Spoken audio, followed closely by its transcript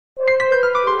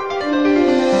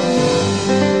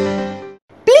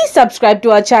subscribe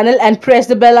to our channel and press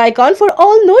the bell icon for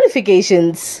all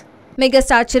notifications.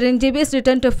 Megastar Chiranjeevi's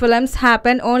return to films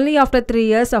happened only after 3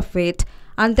 years of wait.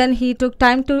 And then he took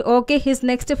time to okay his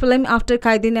next film after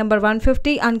Khaidi No.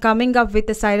 150 and coming up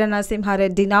with Sye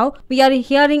Raa now. We are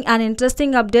hearing an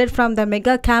interesting update from the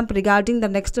mega camp regarding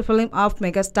the next film of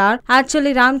Megastar.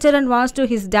 Actually, Ram Charan wants to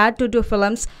his dad to do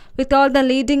films with all the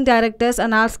leading directors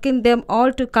and asking them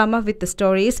all to come up with the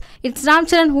stories. It's Ram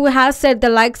Charan who has said the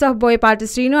likes of Boyapati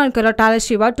Srinu and Koratala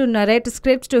Siva to narrate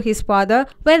scripts to his father,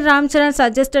 where Ram Charan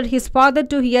suggested his father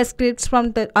to hear scripts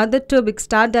from the other two big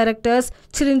star directors.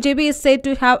 Chiranjeevi is said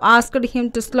to have asked him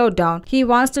to slow down. He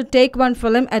wants to take one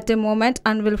film at a moment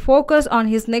and will focus on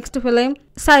his next film.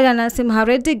 Sye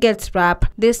Raa gets wrapped.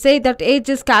 They say that age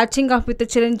is catching up with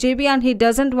Chiranjeevi and he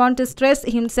doesn't want to stress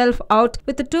himself out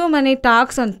with too many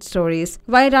talks and stories.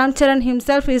 Why Ram Charan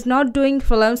himself is not doing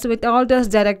films with all those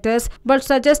directors but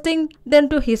suggesting them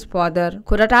to his father.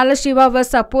 Koratala Siva was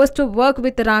supposed to work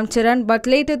with Ram Charan but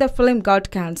later the film got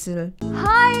cancelled.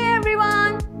 Hi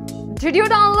everyone! Did you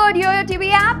download YOYO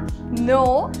TV app?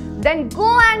 No? Then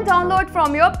go and download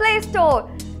from your Play Store,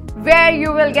 where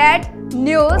you will get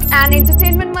news and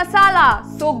entertainment masala.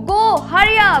 So go,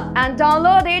 hurry up and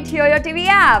download it YOYO TV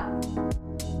app.